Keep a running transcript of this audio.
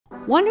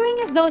Wondering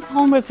if those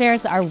home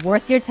repairs are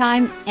worth your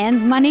time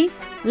and money?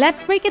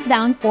 Let's break it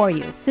down for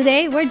you.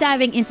 Today, we're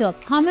diving into a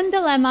common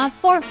dilemma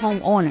for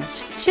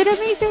homeowners. Should I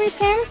make the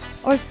repairs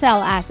or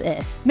sell as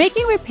is?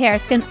 Making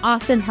repairs can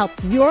often help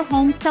your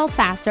home sell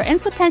faster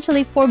and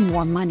potentially for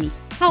more money.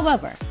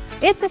 However,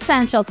 it's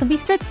essential to be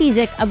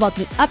strategic about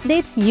the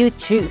updates you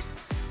choose.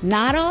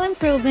 Not all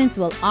improvements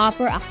will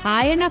offer a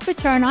high enough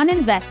return on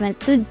investment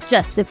to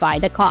justify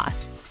the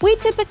cost. We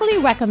typically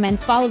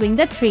recommend following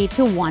the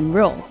 3-to-1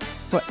 rule.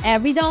 For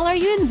every dollar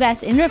you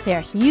invest in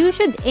repairs, you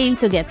should aim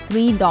to get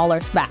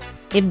 $3 back.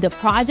 If the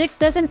project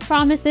doesn't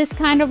promise this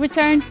kind of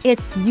return,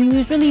 it's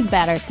usually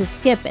better to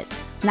skip it.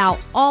 Now,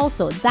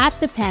 also, that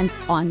depends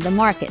on the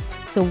market,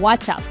 so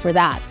watch out for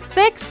that.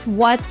 Fix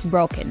what's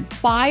broken.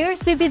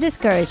 Buyers may be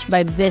discouraged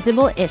by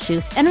visible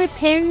issues, and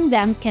repairing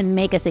them can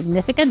make a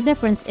significant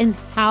difference in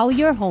how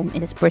your home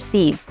is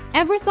perceived.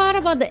 Ever thought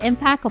about the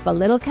impact of a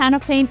little can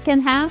of paint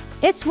can have?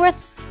 It's worth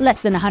less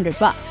than $100,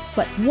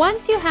 but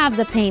once you have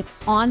the paint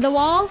on the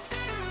wall,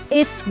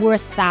 it's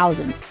worth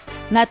thousands.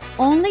 Not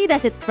only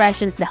does it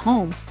freshens the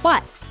home,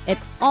 but it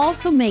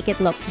also makes it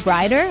look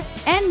brighter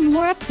and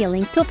more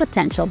appealing to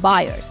potential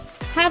buyers.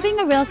 Having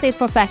a real estate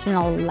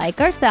professional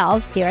like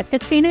ourselves here at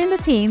Katrina and the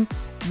team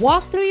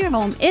walk through your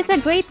home is a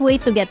great way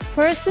to get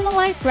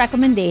personalized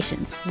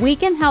recommendations. We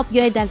can help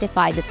you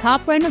identify the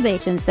top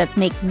renovations that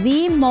make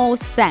the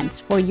most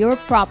sense for your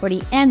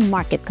property and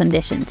market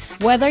conditions.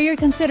 Whether you're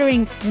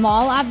considering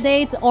small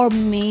updates or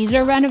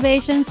major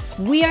renovations,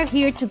 we are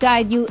here to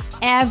guide you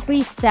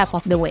every step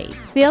of the way.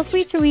 Feel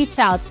free to reach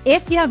out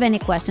if you have any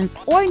questions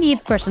or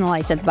need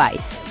personalized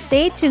advice.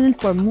 Stay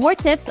tuned for more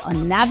tips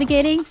on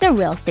navigating the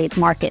real estate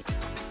market.